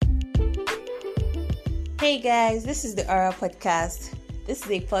Hey guys, this is the Aura Podcast. This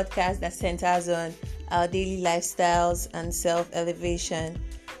is a podcast that centers on our daily lifestyles and self-elevation.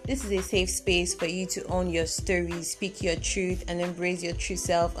 This is a safe space for you to own your story, speak your truth, and embrace your true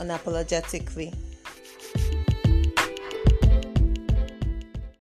self unapologetically.